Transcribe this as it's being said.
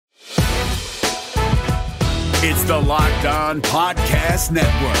It's the Locked On Podcast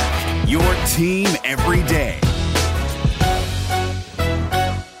Network, your team every day.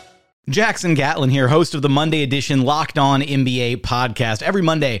 Jackson Gatlin here, host of the Monday edition Locked On NBA podcast. Every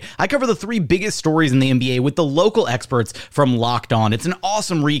Monday, I cover the three biggest stories in the NBA with the local experts from Locked On. It's an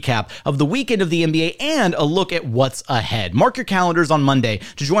awesome recap of the weekend of the NBA and a look at what's ahead. Mark your calendars on Monday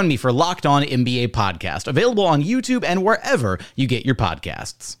to join me for Locked On NBA podcast, available on YouTube and wherever you get your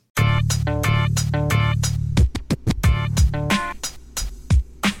podcasts.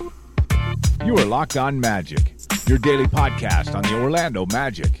 You are Locked On Magic, your daily podcast on the Orlando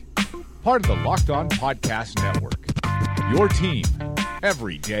Magic. Part of the Locked On Podcast Network, your team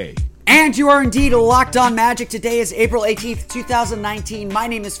every day. And you are indeed Locked On Magic. Today is April 18th, 2019. My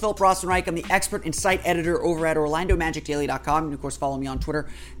name is Philip Rosenreich. I'm the expert and site editor over at OrlandoMagicDaily.com. And of course, follow me on Twitter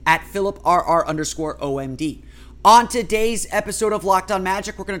at PhilipRR_OMD. On today's episode of Locked On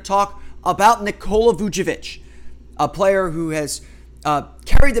Magic, we're going to talk about Nikola Vucevic, a player who has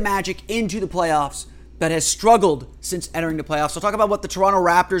carried the Magic into the playoffs, but has struggled since entering the playoffs. So talk about what the Toronto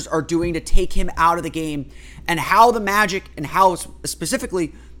Raptors are doing to take him out of the game and how the Magic and how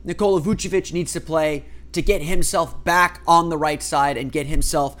specifically Nikola Vucevic needs to play to get himself back on the right side and get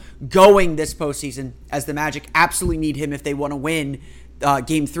himself going this postseason, as the Magic absolutely need him if they want to win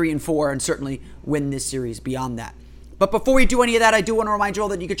Game 3 and 4 and certainly win this series beyond that. But before we do any of that, I do want to remind you all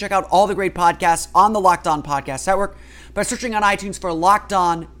that you can check out all the great podcasts on the Locked On Podcast Network by searching on iTunes for Locked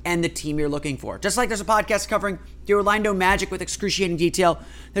On and the team you're looking for. Just like there's a podcast covering the Orlando Magic with excruciating detail,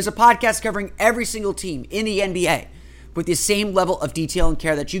 there's a podcast covering every single team in the NBA with the same level of detail and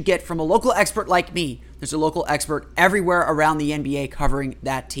care that you get from a local expert like me. There's a local expert everywhere around the NBA covering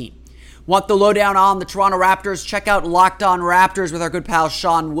that team. Want the lowdown on the Toronto Raptors? Check out Locked On Raptors with our good pal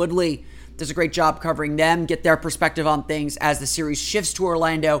Sean Woodley. Does a great job covering them, get their perspective on things as the series shifts to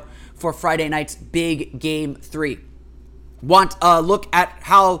Orlando for Friday night's big Game 3. Want a look at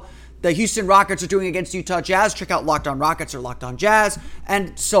how the Houston Rockets are doing against Utah Jazz? Check out Locked On Rockets or Locked On Jazz,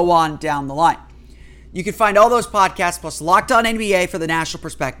 and so on down the line. You can find all those podcasts, plus Locked On NBA for the national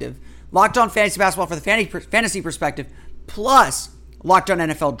perspective, Locked On Fantasy Basketball for the fantasy perspective, plus Locked On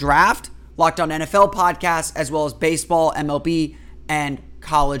NFL Draft, Locked On NFL podcasts, as well as baseball, MLB, and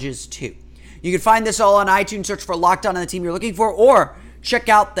colleges too. You can find this all on iTunes. Search for Locked On and the team you're looking for, or check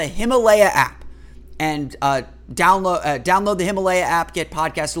out the Himalaya app and download the Himalaya app. Get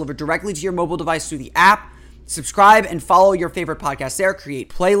podcasts delivered directly to your mobile device through the app. Subscribe and follow your favorite podcasts there. Create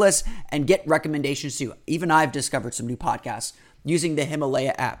playlists and get recommendations too. Even I've discovered some new podcasts using the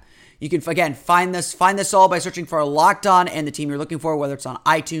Himalaya app. You can again find this all by searching for Locked On and the team you're looking for, whether it's on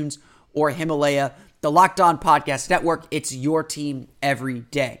iTunes or Himalaya. The Locked On Podcast Network. It's your team every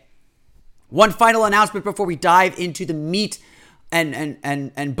day. One final announcement before we dive into the meat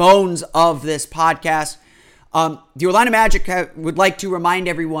and bones of this podcast. The Orlando Magic would like to remind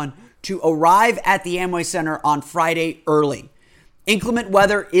everyone to arrive at the Amway Center on Friday early. Inclement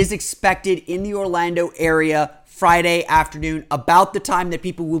weather is expected in the Orlando area Friday afternoon, about the time that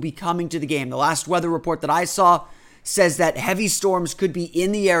people will be coming to the game. The last weather report that I saw says that heavy storms could be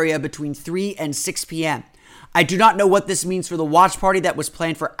in the area between 3 and 6 p.m. I do not know what this means for the watch party that was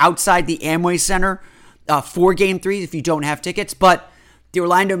planned for outside the Amway Center for Game 3 if you don't have tickets, but the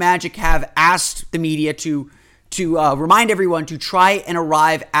Orlando Magic have asked the media to remind everyone to try and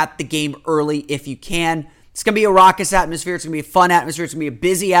arrive at the game early if you can. It's going to be a raucous atmosphere. It's going to be a fun atmosphere. It's going to be a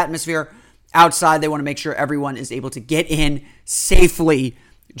busy atmosphere outside. They want to make sure everyone is able to get in safely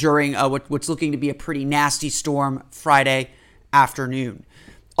during what's looking to be a pretty nasty storm Friday afternoon.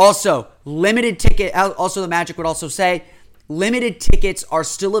 Also, the Magic would also say limited tickets are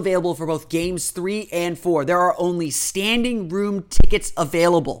still available for both games 3 and 4. There are only standing room tickets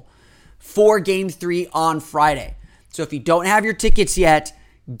available for Game 3 on Friday. So if you don't have your tickets yet,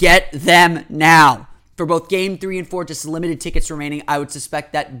 get them now. For both Game 3 and 4, just limited tickets remaining. I would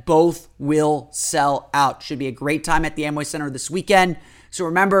suspect that both will sell out. Should be a great time at the Amway Center this weekend. So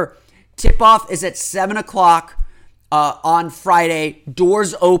remember, tip-off is at 7 o'clock on Friday.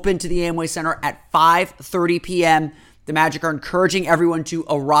 Doors open to the Amway Center at 5:30 p.m. The Magic are encouraging everyone to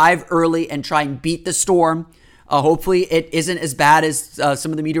arrive early and try and beat the storm. Hopefully it isn't as bad as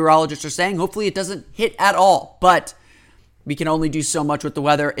some of the meteorologists are saying. Hopefully it doesn't hit at all. But we can only do so much with the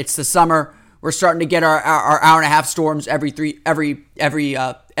weather. It's the summer. We're starting to get our hour and a half storms every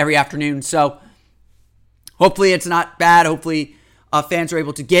afternoon. So hopefully it's not bad. Hopefully fans are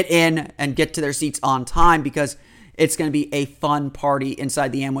able to get in and get to their seats on time, because it's going to be a fun party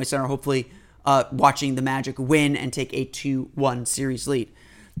inside the Amway Center. Hopefully watching the Magic win and take a 2-1 series lead.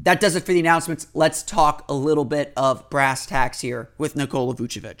 That does it for the announcements. Let's talk a little bit of brass tacks here with Nikola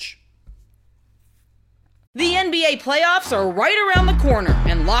Vucevic. The NBA playoffs are right around the corner,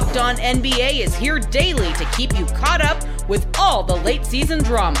 and Locked On NBA is here daily to keep you caught up with all the late season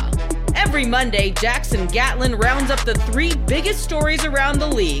drama. Every Monday, Jackson Gatlin rounds up the 3 biggest stories around the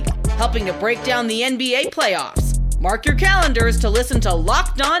league, helping to break down the NBA playoffs. Mark your calendars to listen to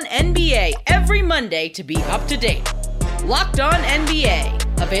Locked On NBA every Monday to be up to date. Locked On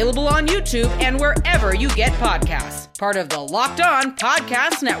NBA, available on YouTube and wherever you get podcasts. Part of the Locked On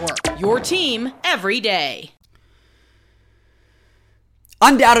Podcast Network, your team every day.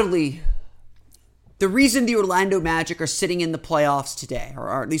 Undoubtedly, the reason the Orlando Magic are sitting in the playoffs today,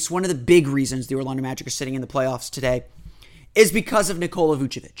 or at least one of the big reasons the Orlando Magic are sitting in the playoffs today, is because of Nikola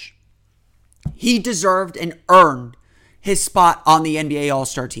Vucevic. He deserved and earned his spot on the NBA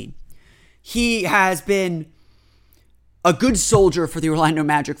All-Star team. He has been a good soldier for the Orlando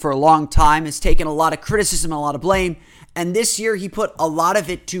Magic for a long time, has taken a lot of criticism, a lot of blame, and this year he put a lot of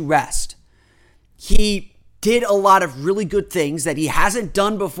it to rest. He did a lot of really good things that he hasn't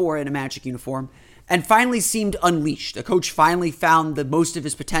done before in a Magic uniform, and finally seemed unleashed. The coach finally found the most of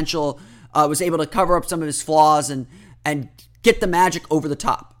his potential, was able to cover up some of his flaws and get the Magic over the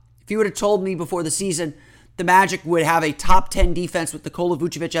top. If you would have told me before the season the Magic would have a top 10 defense with Nikola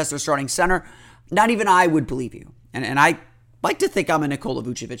Vucevic as their starting center, not even I would believe you. And I like to think I'm a Nikola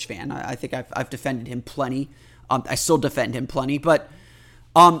Vucevic fan. I think I've defended him plenty. I still defend him plenty. But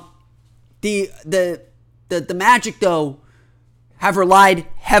the Magic, though, have relied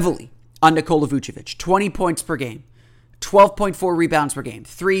heavily on Nikola Vucevic. 20 points per game, 12.4 rebounds per game,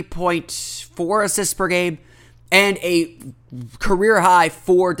 3.4 assists per game, and a career-high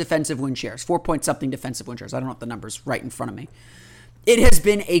 4 defensive win shares. 4-point-something defensive win shares. I don't know if the number's right in front of me. It has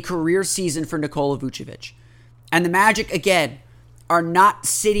been a career season for Nikola Vucevic. And the Magic, again, are not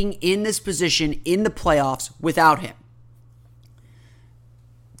sitting in this position in the playoffs without him.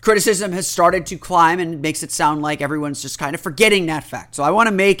 Criticism has started to climb and it makes it sound like everyone's just kind of forgetting that fact. So I want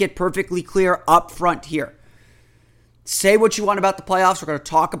to make it perfectly clear up front here. Say what you want about the playoffs. We're going to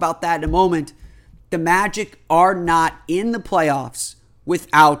talk about that in a moment. The Magic are not in the playoffs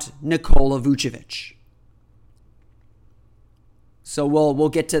without Nikola Vucevic. So we'll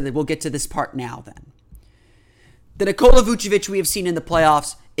get to this part now then. The Nikola Vucevic we have seen in the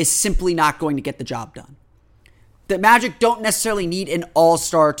playoffs is simply not going to get the job done. The Magic don't necessarily need an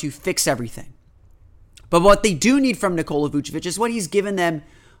all-star to fix everything. But what they do need from Nikola Vucevic is what he's given them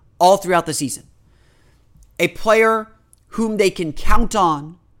all throughout the season. A player whom they can count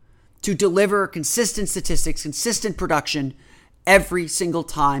on to deliver consistent statistics, consistent production every single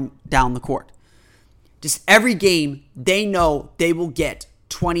time down the court. Just every game, they know they will get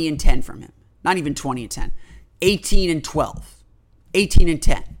 20 and 10 from him. Not even 20 and 10. 18 and 12. 18 and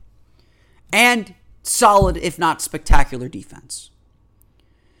 10. And solid, if not spectacular, defense.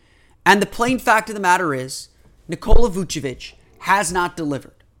 And the plain fact of the matter is, Nikola Vucevic has not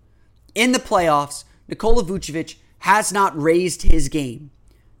delivered. In the playoffs, Nikola Vucevic has not raised his game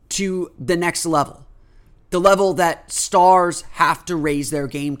to the next level. The level that stars have to raise their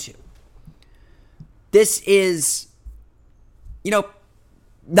game to. This is,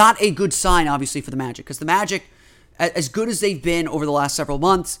 not a good sign, obviously, for the Magic. Because the Magic, as good as they've been over the last several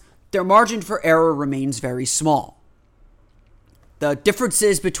months, their margin for error remains very small. The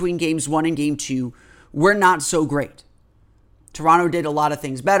differences between games 1 and game 2 were not so great. Toronto did a lot of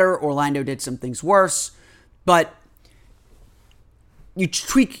things better. Orlando did some things worse. But you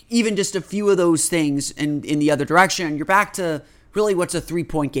tweak even just a few of those things in the other direction, and you're back to really what's a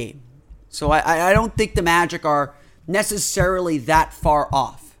 3-point game. So I don't think the Magic are necessarily that far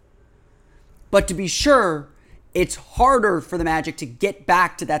off. But to be sure, it's harder for the Magic to get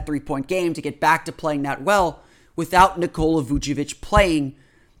back to that 3-point game, to get back to playing that well without Nikola Vucevic playing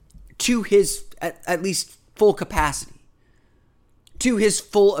to his at least full capacity, to his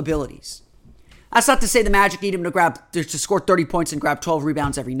full abilities. That's not to say the Magic need him to score 30 points and grab 12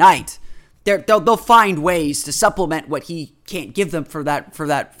 rebounds every night. They'll find ways to supplement what he can't give them for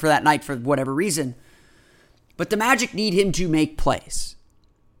that night for whatever reason. But the Magic need him to make plays.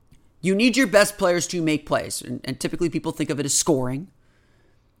 You need your best players to make plays, and typically people think of it as scoring.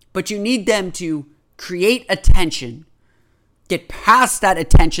 But you need them to create attention, get past that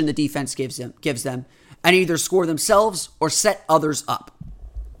attention the defense gives them, and either score themselves or set others up.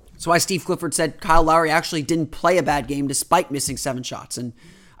 That's why Steve Clifford said Kyle Lowry actually didn't play a bad game despite missing 7 shots. And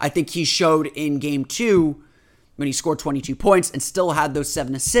I think he showed in game 2 when he scored 22 points and still had those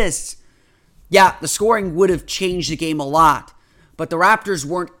 7 assists. Yeah, the scoring would have changed the game a lot, but the Raptors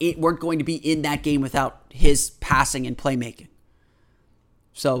weren't going to be in that game without his passing and playmaking.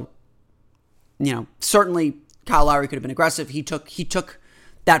 So, certainly Kyle Lowry could have been aggressive. He took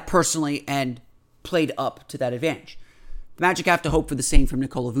that personally and played up to that advantage. The Magic have to hope for the same from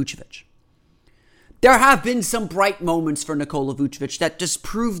Nikola Vucevic. There have been some bright moments for Nikola Vucevic that just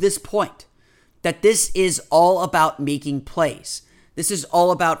prove this point, that this is all about making plays. This is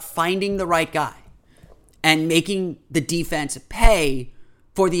all about finding the right guy and making the defense pay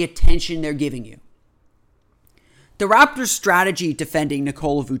for the attention they're giving you. The Raptors' strategy defending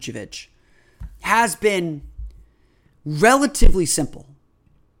Nikola Vucevic has been relatively simple.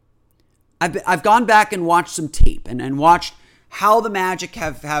 I've gone back and watched some tape and watched how the Magic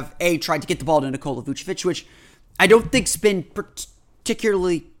have tried to get the ball to Nikola Vucevic, which I don't think's been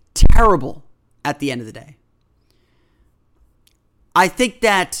particularly terrible at the end of the day. I think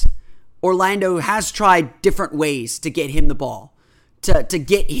that Orlando has tried different ways to get him the ball, to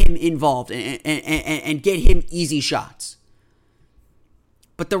get him involved and get him easy shots.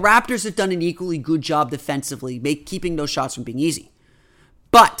 But the Raptors have done an equally good job defensively, keeping those shots from being easy.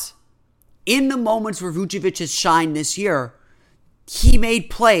 But in the moments where Vucevic has shined this year, he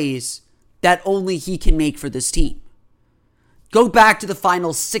made plays that only he can make for this team. Go back to the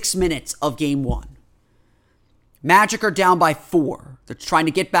final 6 minutes of Game 1. Magic are down by 4. They're trying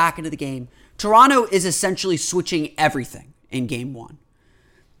to get back into the game. Toronto is essentially switching everything in Game 1.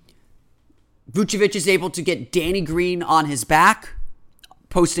 Vucevic is able to get Danny Green on his back,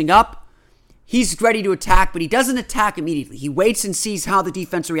 posting up. He's ready to attack, but he doesn't attack immediately. He waits and sees how the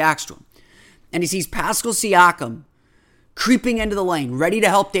defense reacts to him. And he sees Pascal Siakam creeping into the lane, ready to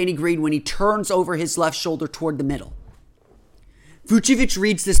help Danny Green when he turns over his left shoulder toward the middle. Vucevic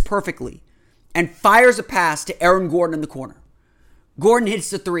reads this perfectly and fires a pass to Aaron Gordon in the corner. Gordon hits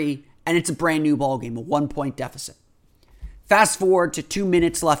the three, and it's a brand new ball game, a 1-point deficit. Fast forward to 2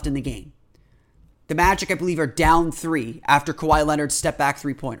 minutes left in the game. The Magic, I believe, are down 3 after Kawhi Leonard's step-back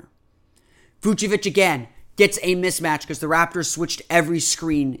three-pointer. Vucevic again gets a mismatch because the Raptors switched every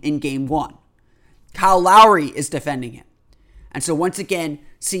screen in Game 1. Kyle Lowry is defending him. And so once again,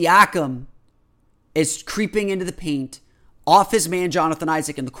 Siakam is creeping into the paint off his man Jonathan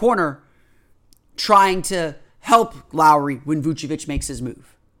Isaac in the corner, trying to help Lowry when Vucevic makes his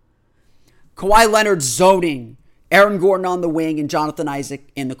move. Kawhi Leonard zoning Aaron Gordon on the wing and Jonathan Isaac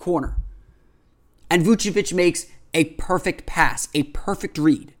in the corner. And Vucevic makes a perfect pass, a perfect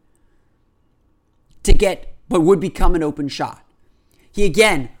read to get what would become an open shot. He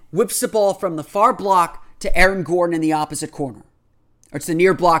again whips the ball from the far block to Aaron Gordon in the opposite corner. Or it's the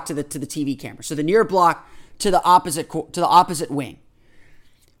near block to the TV camera. So the near block to the opposite wing.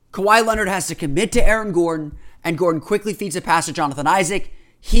 Kawhi Leonard has to commit to Aaron Gordon, and Gordon quickly feeds a pass to Jonathan Isaac.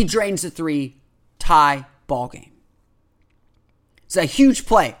 He drains the three, tie, ball game. It's a huge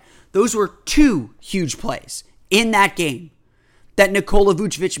play. Those were 2 huge plays in that game that Nikola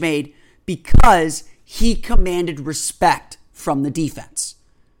Vucevic made because he commanded respect from the defense.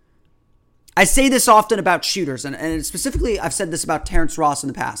 I say this often about shooters, and specifically I've said this about Terrence Ross in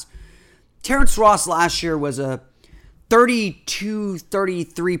the past. Terrence Ross last year was a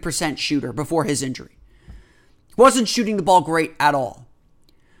 33% shooter before his injury. Wasn't shooting the ball great at all.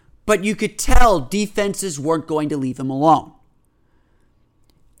 But you could tell defenses weren't going to leave him alone.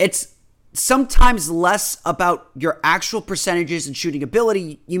 It's sometimes less about your actual percentages and shooting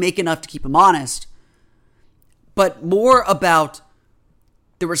ability. You make enough to keep him honest. But more about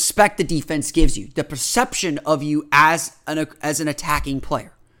the respect the defense gives you, the perception of you as an attacking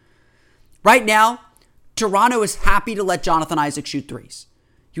player. Right now, Toronto is happy to let Jonathan Isaac shoot threes.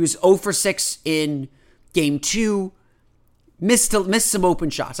 He was 0 for 6 in Game 2, missed some open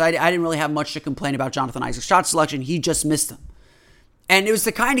shots. I didn't really have much to complain about Jonathan Isaac's shot selection. He just missed them. And it was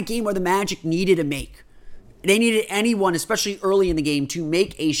the kind of game where the Magic needed to make. They needed anyone, especially early in the game, to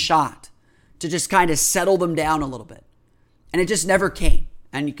make a shot to just kind of settle them down a little bit. And it just never came.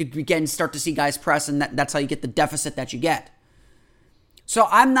 And you could again start to see guys press, and that's how you get the deficit that you get. So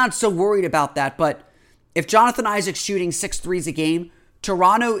I'm not so worried about that, but if Jonathan Isaac's shooting 6 threes a game,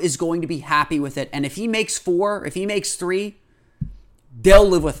 Toronto is going to be happy with it. And if he makes 4, if he makes 3, they'll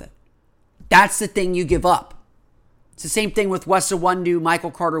live with it. That's the thing you give up. It's the same thing with Wes Iwundu,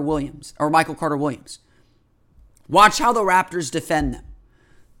 Michael Carter Williams. Watch how the Raptors defend them.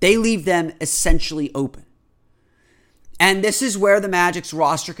 They leave them essentially open. And this is where the Magic's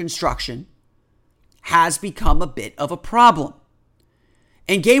roster construction has become a bit of a problem.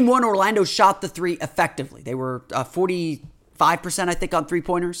 In Game 1, Orlando shot the 3 effectively. They were 45%, I think, on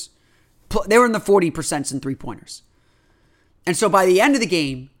three-pointers. They were in the 40% in three-pointers. And so by the end of the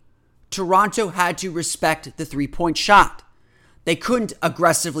game, Toronto had to respect the three-point shot. They couldn't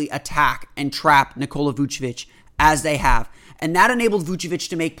aggressively attack and trap Nikola Vucevic as they have. And that enabled Vucevic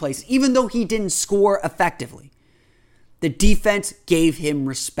to make plays, even though he didn't score effectively. The defense gave him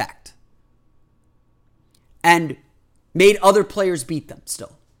respect. and made other players beat them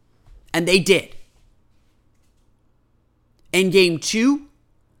still. And they did. In game 2,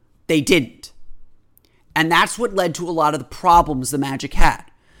 they didn't. And that's what led to a lot of the problems the Magic had.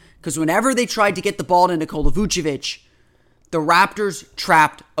 Because whenever they tried to get the ball to Nikola Vucevic, the Raptors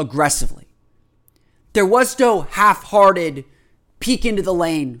trapped aggressively. There was no half-hearted peek into the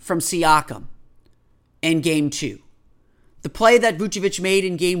lane from Siakam in game 2. The play that Vucevic made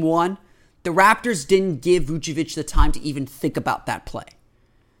in game 1, the Raptors didn't give Vucevic the time to even think about that play.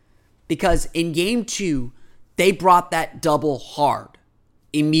 Because in game 2, they brought that double hard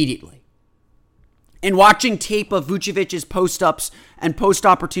immediately. And watching tape of Vucevic's post-ups and post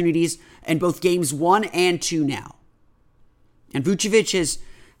opportunities in both games 1 and 2 now. And Vucevic has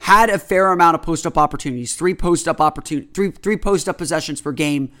had a fair amount of post-up opportunities, three post-up possessions per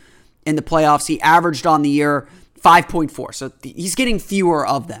game in the playoffs. He averaged on the year 5.4, so he's getting fewer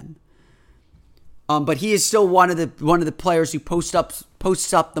of them. But he is still one of the players who posts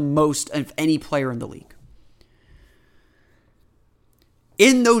up the most of any player in the league.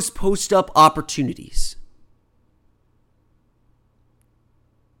 In those post-up opportunities,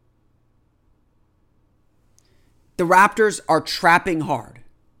 the Raptors are trapping hard.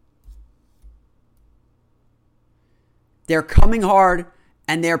 They're coming hard,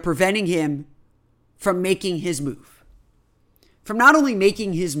 and they're preventing him from making his move. From not only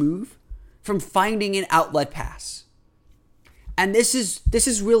making his move, from finding an outlet pass. And this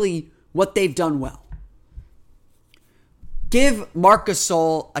is really what they've done well. Give Marc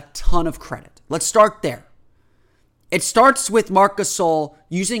Gasol a ton of credit. Let's start there. It starts with Marc Gasol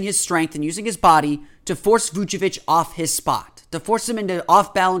using his strength and using his body to force Vucevic off his spot, to force him into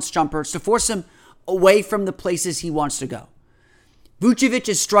off-balance jumpers, to force him away from the places he wants to go. Vucevic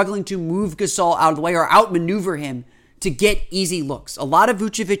is struggling to move Gasol out of the way or outmaneuver him to get easy looks. A lot of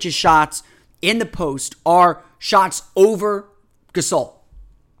Vucevic's shots in the post are shots over Gasol.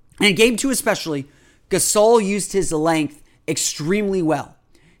 And in game 2 especially, Gasol used his length extremely well.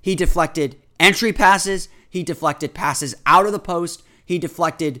 He deflected entry passes. He deflected passes out of the post. He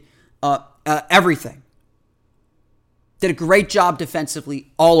deflected everything. Did a great job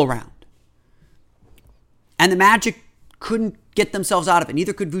defensively all around. And the Magic couldn't get themselves out of it.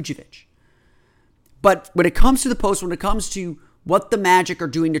 Neither could Vucevic. But when it comes to the post, when it comes to what the Magic are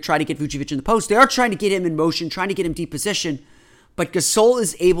doing to try to get Vucevic in the post, they are trying to get him in motion, trying to get him deep position. But Gasol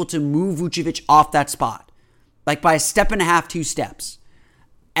is able to move Vucevic off that spot. Like by a step and a half, 2 steps.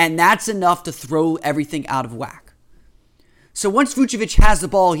 And that's enough to throw everything out of whack. So once Vucevic has the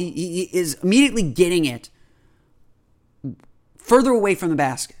ball, he is immediately getting it further away from the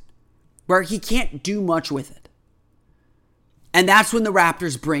basket, where he can't do much with it. And that's when the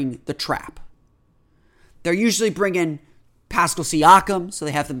Raptors bring the trap. They're usually bringing Pascal Siakam, so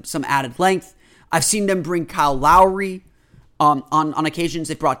they have some added length. I've seen them bring Kyle Lowry. On occasions,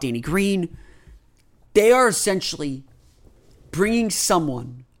 they've brought Danny Green. They are essentially bringing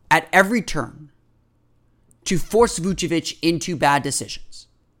someone at every turn to force Vucevic into bad decisions.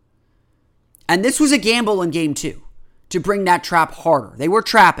 And this was a gamble in game 2 to bring that trap harder. They were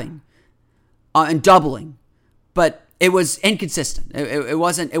trapping and doubling, but it was inconsistent. It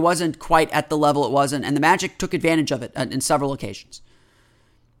wasn't quite at the level it was, and the Magic took advantage of it in several occasions.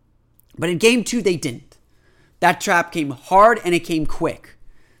 But in game 2, they didn't. That trap came hard and it came quick.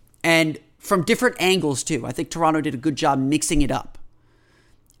 And from different angles, too. I think Toronto did a good job mixing it up.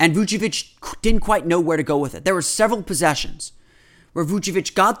 And Vucevic didn't quite know where to go with it. There were several possessions where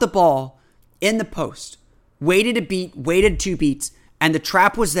Vucevic got the ball in the post, waited a beat, waited 2 beats, and the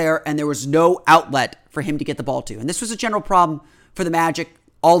trap was there, and there was no outlet for him to get the ball to. And this was a general problem for the Magic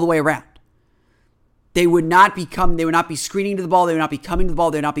all the way around. They would not be screening to the ball, they would not be coming to the ball,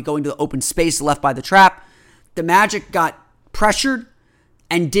 they would not be going to the open space left by the trap. The Magic got pressured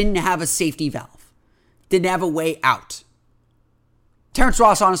and didn't have a safety valve. Didn't have a way out. Terrence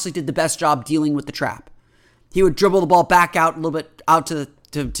Ross honestly did the best job dealing with the trap. He would dribble the ball back out a little bit out to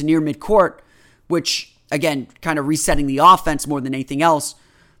near midcourt, which, again, kind of resetting the offense more than anything else.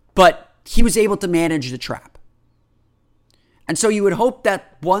 But he was able to manage the trap. And so you would hope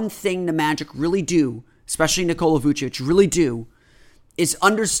that one thing the Magic really do, especially Nikola Vucevic really do, is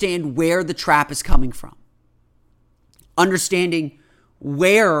understand where the trap is coming from. Understanding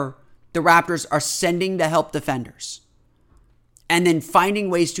where the Raptors are sending the help defenders. And then finding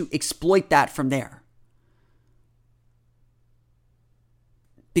ways to exploit that from there.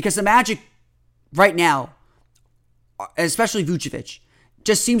 Because the Magic right now, especially Vucevic,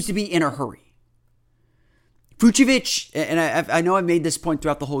 just seems to be in a hurry. Vucevic, and I know I made this point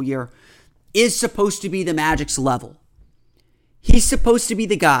throughout the whole year, is supposed to be the Magic's level. He's supposed to be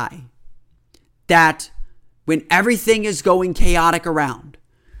the guy that when everything is going chaotic around,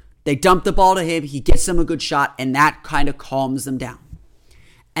 they dump the ball to him, he gets them a good shot, and that kind of calms them down.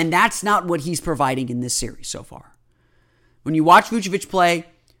 And that's not what he's providing in this series so far. When you watch Vucevic play,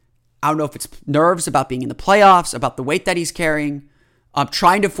 I don't know if it's nerves about being in the playoffs, about the weight that he's carrying,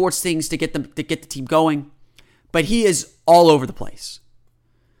 trying to force things to get the team going, but he is all over the place.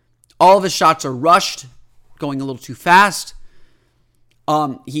 All of his shots are rushed, going a little too fast.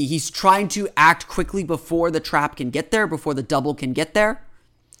 He's trying to act quickly before the trap can get there, before the double can get there.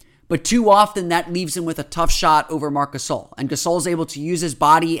 But too often that leaves him with a tough shot over Marc Gasol. And Gasol's able to use his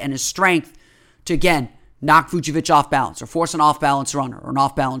body and his strength to, again, knock Vucevic off balance or force an off-balance runner or an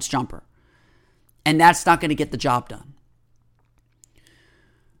off-balance jumper. And that's not going to get the job done.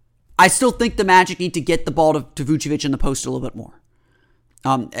 I still think the Magic need to get the ball to Vucevic in the post a little bit more.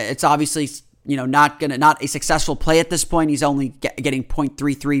 It's obviously, not a successful play at this point. He's only getting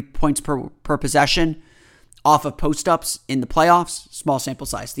 0.33 points per possession off of post-ups in the playoffs, small sample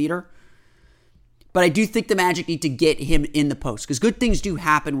size theater. But I do think the Magic need to get him in the post because good things do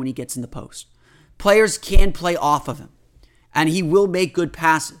happen when he gets in the post. Players can play off of him, and he will make good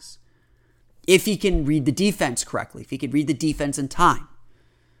passes if he can read the defense correctly, if he can read the defense in time.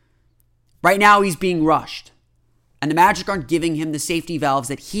 Right now, he's being rushed, and the Magic aren't giving him the safety valves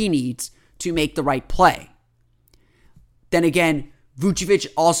that he needs to make the right play. Then again, Vucevic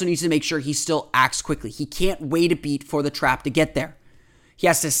also needs to make sure he still acts quickly. He can't wait a beat for the trap to get there. He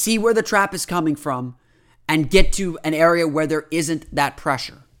has to see where the trap is coming from and get to an area where there isn't that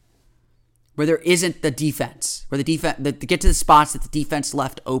pressure, where there isn't the defense, to get to the spots that the defense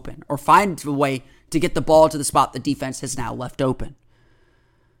left open, or find a way to get the ball to the spot the defense has now left open.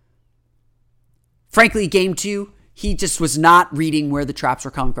 Frankly, game 2, he just was not reading where the traps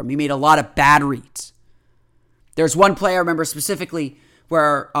were coming from. He made a lot of bad reads. There's one play I remember specifically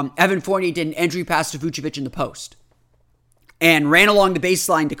where Evan Fournier did an entry pass to Vucevic in the post and ran along the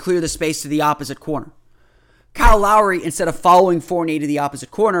baseline to clear the space to the opposite corner. Kyle Lowry, instead of following Fournier to the opposite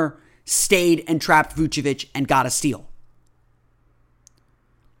corner, stayed and trapped Vucevic and got a steal.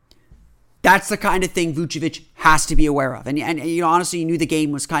 That's the kind of thing Vucevic has to be aware of. And honestly, you knew the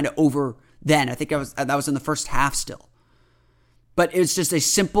game was kind of over then. I think that was in the first half still. But it's just a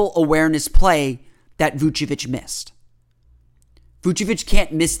simple awareness play that Vucevic missed. Vucevic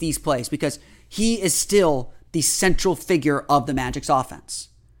can't miss these plays because he is still the central figure of the Magic's offense.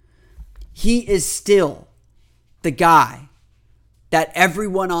 He is still the guy that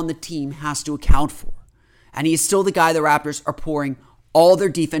everyone on the team has to account for. And he is still the guy the Raptors are pouring all their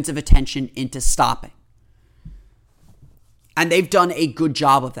defensive attention into stopping. And they've done a good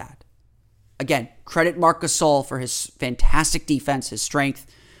job of that. Again, credit Marc Gasol for his fantastic defense, his strength,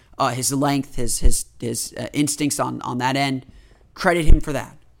 his length, his instincts on that end. Credit him for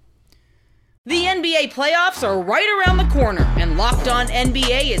that. The NBA playoffs are right around the corner, and Locked On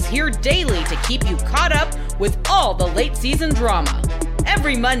NBA is here daily to keep you caught up with all the late season drama.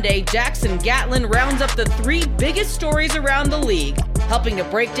 Every Monday, Jackson Gatlin rounds up the 3 biggest stories around the league, helping to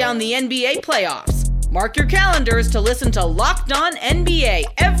break down the NBA playoffs. Mark your calendars to listen to Locked On NBA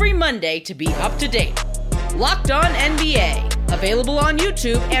every Monday to be up to date. Locked On NBA, available on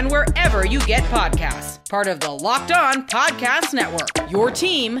YouTube and wherever you get podcasts. Part of the Locked On Podcast Network, your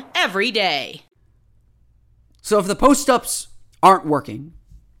team every day. So if the post-ups aren't working,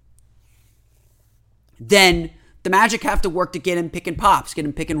 then the Magic have to work to get him pick and pops, get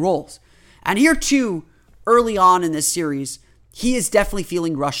him pick and rolls. And here too, early on in this series, he is definitely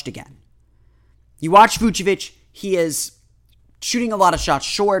feeling rushed again. You watch Vucevic, he is shooting a lot of shots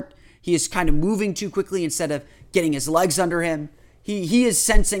short. He is kind of moving too quickly instead of getting his legs under him. He is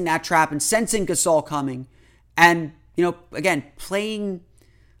sensing that trap and sensing Gasol coming. And, again, playing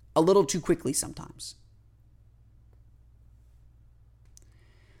a little too quickly sometimes.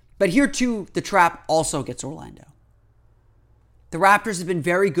 But here too, the trap also gets Orlando. The Raptors have been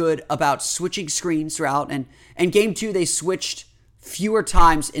very good about switching screens throughout. And game 2, they switched fewer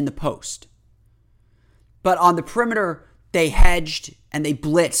times in the post. But on the perimeter, they hedged and they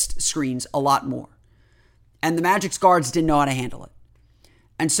blitzed screens a lot more. And the Magic's guards didn't know how to handle it.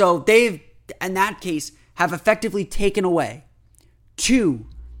 And so they've, in that case, have effectively taken away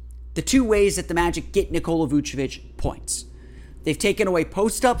the two ways that the Magic get Nikola Vucevic points. They've taken away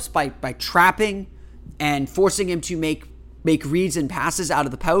post-ups by trapping and forcing him to make reads and passes out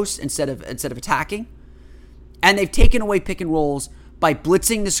of the post instead of attacking. And they've taken away pick and rolls by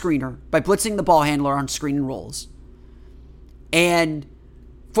blitzing the screener, by blitzing the ball handler on screen and rolls, and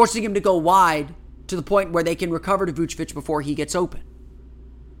forcing him to go wide to the point where they can recover to Vucevic before he gets open.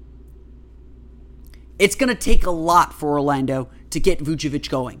 It's going to take a lot for Orlando to get Vucevic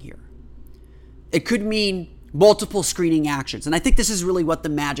going here. It could mean multiple screening actions. And I think this is really what the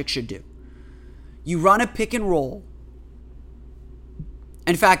Magic should do. You run a pick and roll.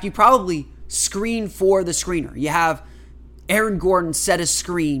 In fact, you probably screen for the screener. You have Aaron Gordon set a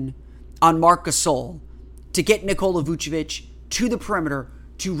screen on Marc Gasol to get Nikola Vucevic to the perimeter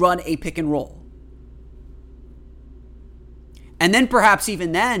to run a pick and roll. And then perhaps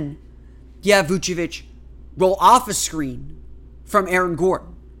even then, you have Vucevic roll off a screen from Aaron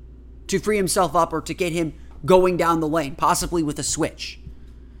Gordon to free himself up or to get him going down the lane, possibly with a switch.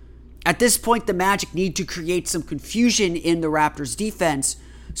 At this point, the Magic need to create some confusion in the Raptors' defense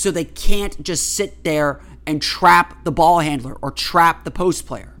so they can't just sit there and trap the ball handler or trap the post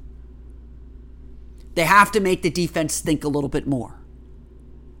player. They have to make the defense think a little bit more,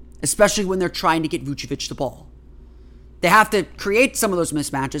 especially when they're trying to get Vucevic the ball. They have to create some of those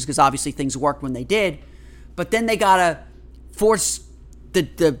mismatches because obviously things worked when they did, but then they got to force the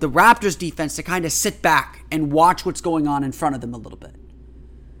Raptors defense to kind of sit back and watch what's going on in front of them a little bit.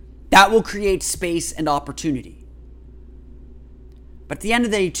 That will create space and opportunity. But at the end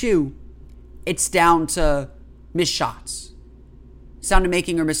of the day, too, it's down to missed shots. It's down to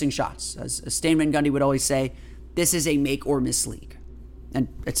making or missing shots. As Stan Van Gundy would always say, this is a make or miss league. And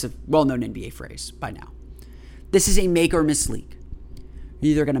it's a well-known NBA phrase by now. This is a make or miss league.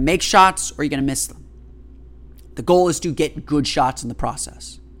 You're either going to make shots or you're going to miss them. The goal is to get good shots in the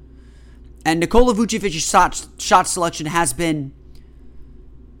process. And Nikola Vucevic's shot selection has been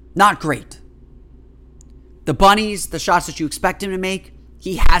not great. The bunnies, the shots that you expect him to make,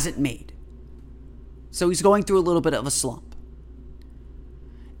 he hasn't made. So he's going through a little bit of a slump.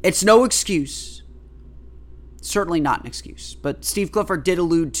 It's no excuse. Certainly not an excuse. But Steve Clifford did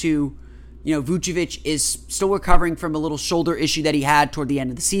allude to, Vucevic is still recovering from a little shoulder issue that he had toward the end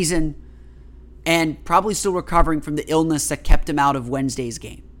of the season, and probably still recovering from the illness that kept him out of Wednesday's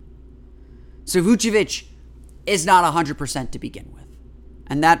game. So Vucevic is not 100% to begin with.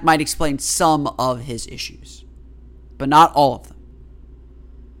 And that might explain some of his issues, but not all of them.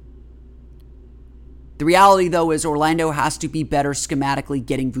 The reality, though, is Orlando has to be better schematically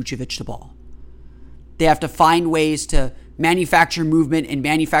getting Vucevic the ball. They have to find ways to manufacture movement and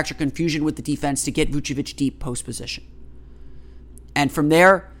manufacture confusion with the defense to get Vucevic deep post position. And from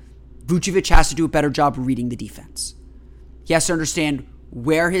there, Vucevic has to do a better job reading the defense. He has to understand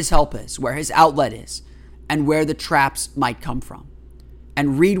where his help is, where his outlet is, and where the traps might come from.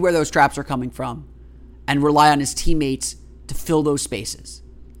 And read where those traps are coming from and rely on his teammates to fill those spaces.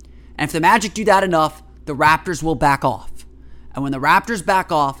 And if the Magic do that enough, the Raptors will back off. And when the Raptors back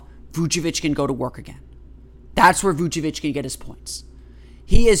off, Vucevic can go to work again. That's where Vucevic can get his points.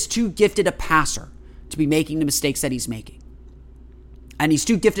 He is too gifted a passer to be making the mistakes that he's making. And he's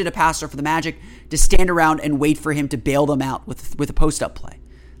too gifted a passer for the Magic to stand around and wait for him to bail them out with a post-up play.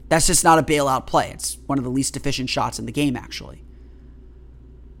 That's just not a bailout play. It's one of the least efficient shots in the game, actually.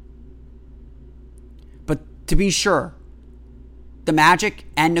 But to be sure, the Magic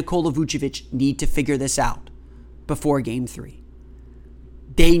and Nikola Vucevic need to figure this out before Game 3.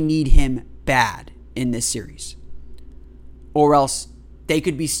 They need him bad in this series. Or else they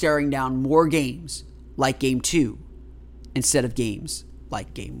could be staring down more games like Game 2 instead of games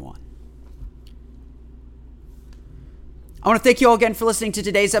like Game 1. I want to thank you all again for listening to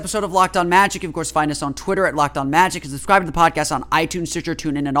today's episode of Locked On Magic. Of course, find us on Twitter at Locked On Magic and subscribe to the podcast on iTunes, Stitcher,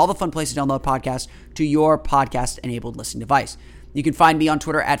 TuneIn, and all the fun places to download podcasts to your podcast-enabled listening device. You can find me on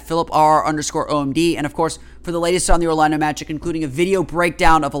Twitter at PhilipR_OMD. And of course, for the latest on the Orlando Magic, including a video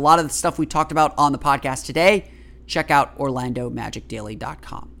breakdown of a lot of the stuff we talked about on the podcast today, check out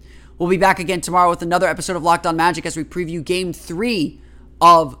OrlandoMagicDaily.com. We'll be back again tomorrow with another episode of Locked On Magic as we preview Game 3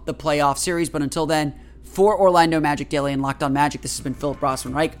 of the playoff series. But until then, for Orlando Magic Daily and Locked On Magic, this has been Philip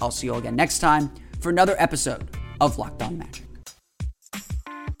Rossman-Reich. I'll see you all again next time for another episode of Locked On Magic.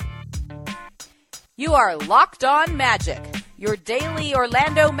 You are Locked On Magic, your daily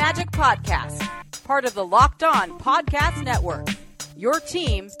Orlando Magic podcast, part of the Locked On Podcast Network, your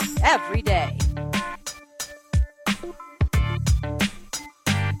team every day.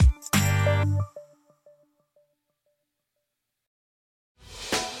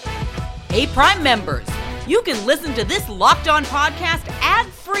 Hey, Prime members, you can listen to this Locked On podcast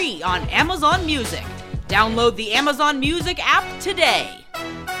ad-free on Amazon Music. Download the Amazon Music app today.